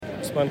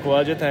Usman,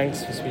 Khawaja,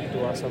 thanks for speaking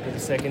to us after the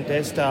second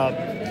test.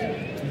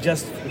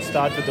 Just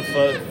start with the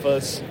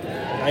first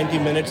 90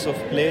 minutes of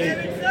play,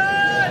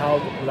 how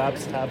the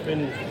collapse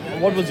happened.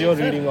 What was your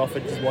reading of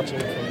it, just watching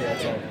it from the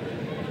outside?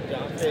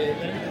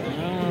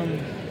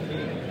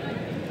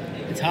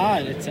 It's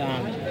hard.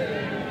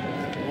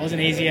 It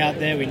wasn't easy out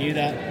there. We knew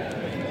that.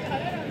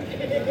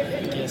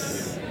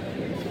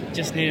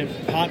 Just needed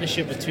a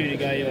partnership or two to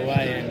go your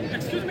way,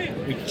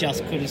 and we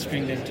just couldn't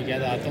string them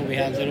together. I thought we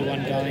had a little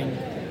one going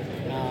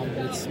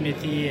with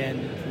Smithy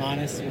and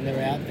Marnus when they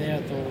were out there.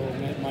 I thought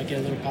we might get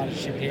a little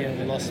partnership here, and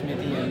we lost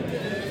Smithy, and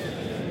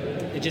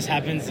it just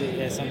happens.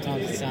 Yeah,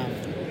 sometimes it's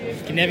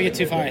you can never get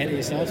too far ahead of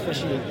yourself,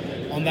 especially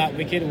on that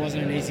wicket. It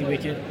wasn't an easy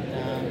wicket.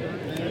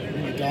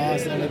 A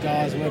lot of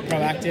guys were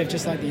proactive,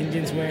 just like the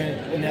Indians were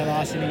in their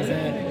last innings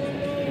there,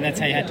 and that's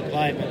how you had to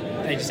play.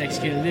 But they just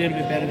executed a little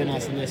bit better than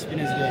us, and their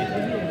spinners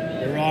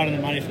were right on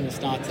the money from the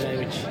start today,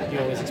 which you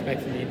always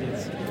expect from the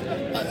Indians.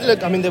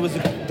 Look, I mean, there was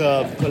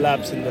the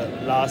collapse in the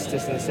last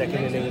test in the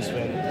second innings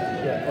when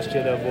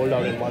Australia bowled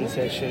out in one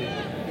session.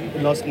 We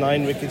lost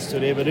 9 wickets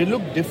today, but it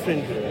looked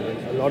different.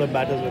 A lot of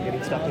batters were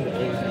getting stuck in the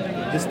crease.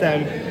 This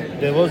time,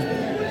 there was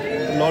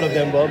a lot of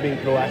them were being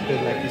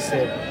proactive, like you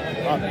said,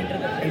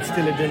 and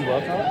still it didn't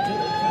work out.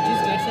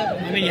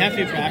 I mean, you have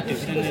to be proactive.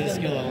 Then there's a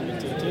skill element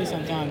to it too.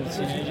 Sometimes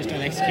you just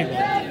don't execute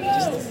well.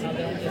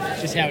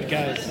 Just how it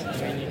goes. I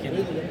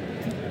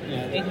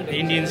mean, the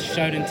Indians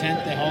showed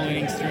intent their whole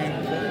innings through.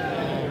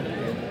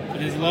 But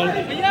there's a lot of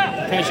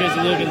pressure is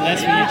a little bit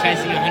less when you're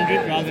chasing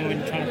 100 rather than when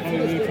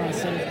you're trying to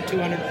set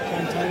 200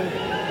 point total.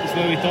 It's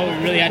where we thought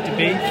we really had to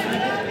be.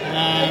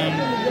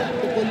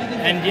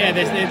 And yeah,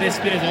 their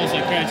spinners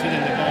also credit to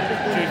them. They got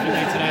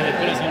truthfully today. They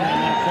put us under a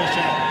lot of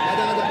pressure.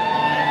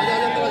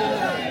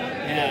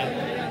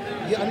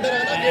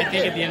 I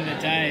think at the end of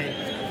the day,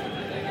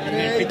 we're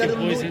going to pick your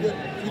poison.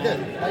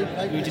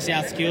 We were just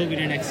outskilled. We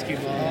didn't execute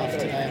well enough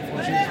today,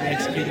 unfortunately. We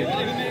executed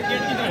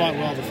quite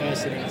well the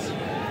first innings.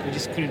 We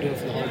just couldn't do it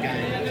for the whole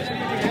game.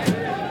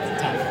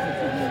 It's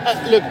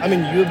tough. Look, I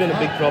mean, you've been a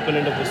big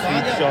proponent of the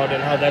sweep shot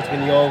and how that's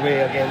been your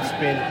way against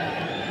spin.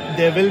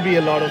 There will be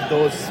a lot of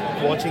those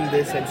watching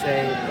this and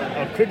saying,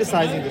 or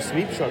criticizing the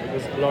sweep shot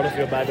because a lot of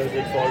your batters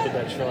did fall to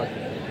that shot.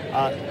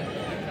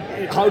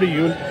 How do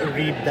you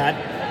read that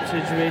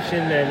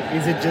situation, and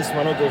is it just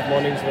one of those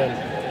mornings when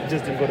it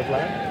just didn't go to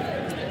plan?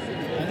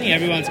 I think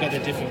everyone's got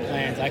their different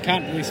plans. I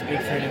can't really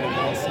speak for anyone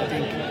else. I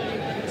think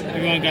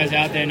everyone goes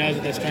out there, knows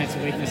what their strengths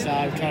and weaknesses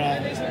are. We try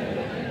to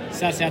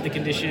suss out the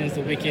conditions,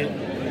 the wicket.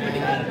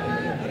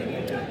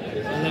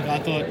 Look, I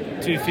thought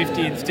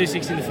 250 and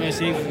 260 in the first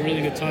innings was a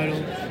really good total.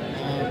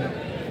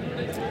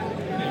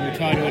 And we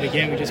tried to do it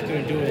again, we just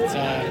couldn't do it. So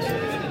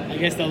I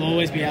guess there'll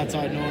always be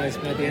outside noise,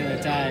 but at the end of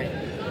the day,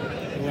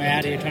 we're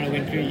out here trying to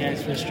win cricket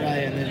games for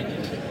Australia, and then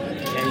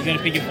you got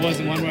to pick your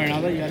poison one way or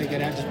another. You got to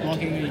get out just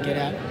blocking, or you get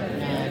out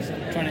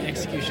trying to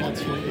execute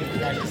shots you're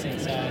practicing.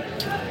 So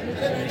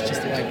it's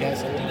just the way it goes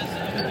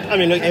sometimes. I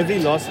mean, look, every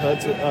loss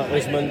hurts,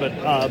 Usman, but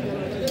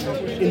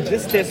in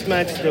this test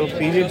match, there were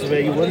periods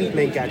where you weren't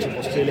playing catch-up.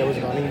 Australia was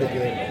running the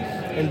game,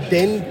 and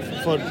then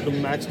for the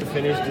match to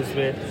finish this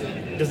way,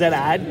 does that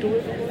add to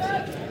it?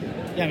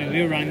 Yeah, I mean,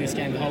 we were running this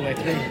game the whole way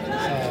through.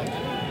 So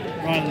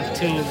right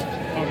until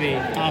probably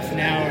half an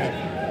hour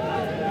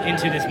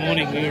into this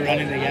morning, we were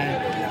running the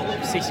game.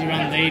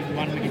 60-run lead,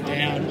 1 wicket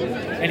down.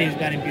 Eddie was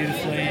batting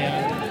beautifully.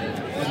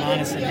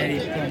 Marnus and Eddie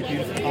put on a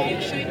beautiful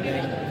partnership.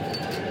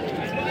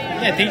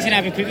 Yeah, things can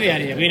happen quickly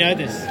out here. We know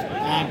this.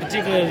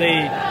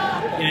 Particularly,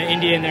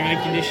 India in their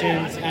own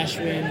conditions,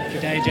 Ashwin,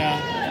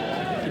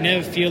 Jadeja. You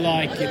never feel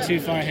like you're too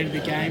far ahead of the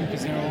game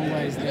because they're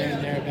always there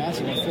and thereabouts.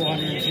 You've got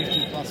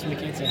 450 plus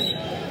wickets, and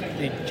I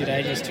think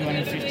Jadeja's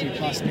 250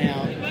 plus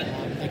now.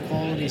 They're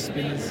quality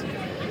spinners.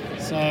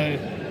 So,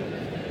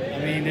 I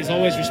mean, there's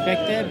always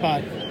respect there,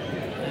 but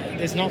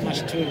there's not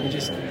much to it. We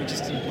just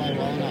didn't play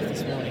well enough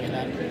this morning, and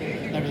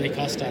that really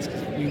cost us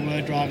because we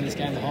were driving this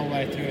game the whole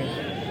way through.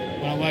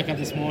 When I woke up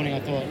this morning, I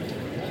thought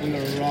we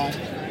were right.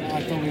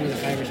 I thought we were the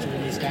favourites to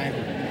win this game.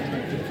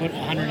 If we put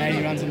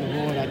 180 runs on the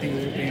board, I think we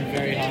would have been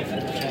very hard for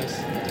the chase.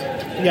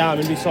 Yeah, I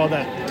mean, we saw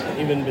that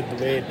even with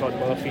the way Todd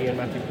Murphy and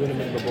Matthew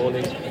Kuhneman were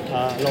bowling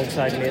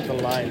alongside Nathan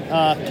Lyon.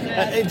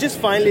 Just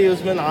finally,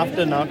 Usman,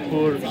 after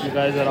Nagpur, you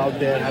guys are out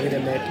there having a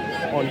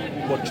net on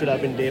what should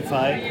have been day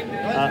 5.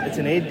 It's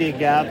an 8-day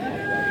gap.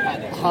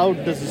 How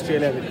does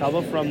Australia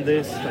recover from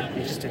this? Like,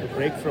 you just take a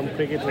break from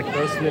cricket, like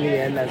personally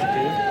and as a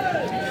team?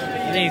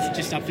 I think it's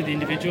just up to the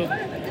individual.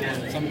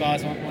 Some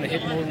guys want to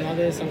hit more than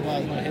others, some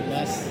guys want to hit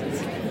less.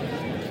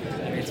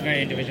 It's a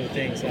very individual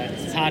thing, so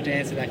it's hard to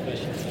answer that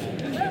question. So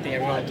I think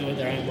everyone will do it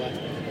their own way.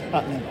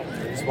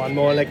 Just one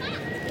more,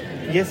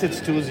 yes, it's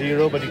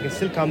 2-0, but you can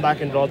still come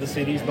back and draw the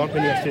series. Not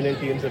many Australian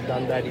teams have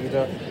done that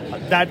either.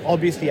 That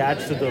obviously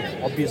adds to the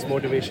obvious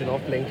motivation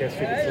of playing Test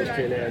cricket for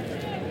Australia.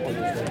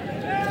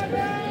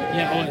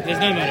 Yeah, there's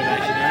no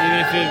motivation.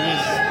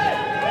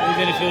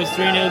 Even if it was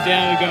 3-0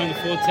 down, we go in the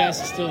 4th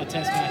test, it's still a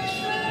test match.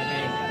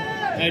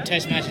 I mean, no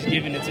test match is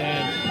given its own.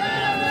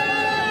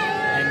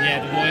 And yeah,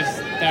 the boys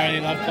thoroughly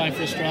love playing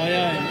for Australia,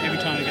 and every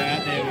time we go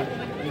out there,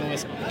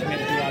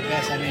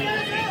 I mean,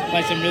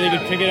 played some really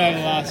good cricket over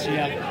last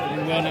year.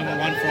 We were world number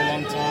 1 for a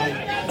long time.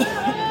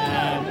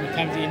 We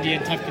come to India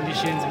in tough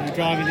conditions, and we're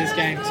driving this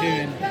game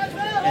too.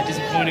 And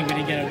disappointing we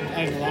didn't get it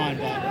over the line.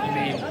 But I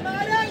mean,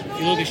 if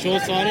you look at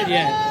short-sighted,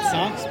 yeah, it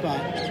sucks. But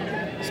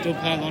still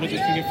played a lot of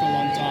good cricket for a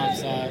long time.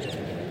 So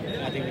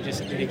I think we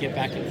just need to get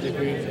back into the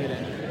groove of it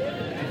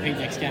and compete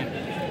next game.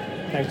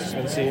 Thanks,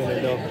 Usman. See you in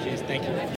the door. Cheers. Thank you.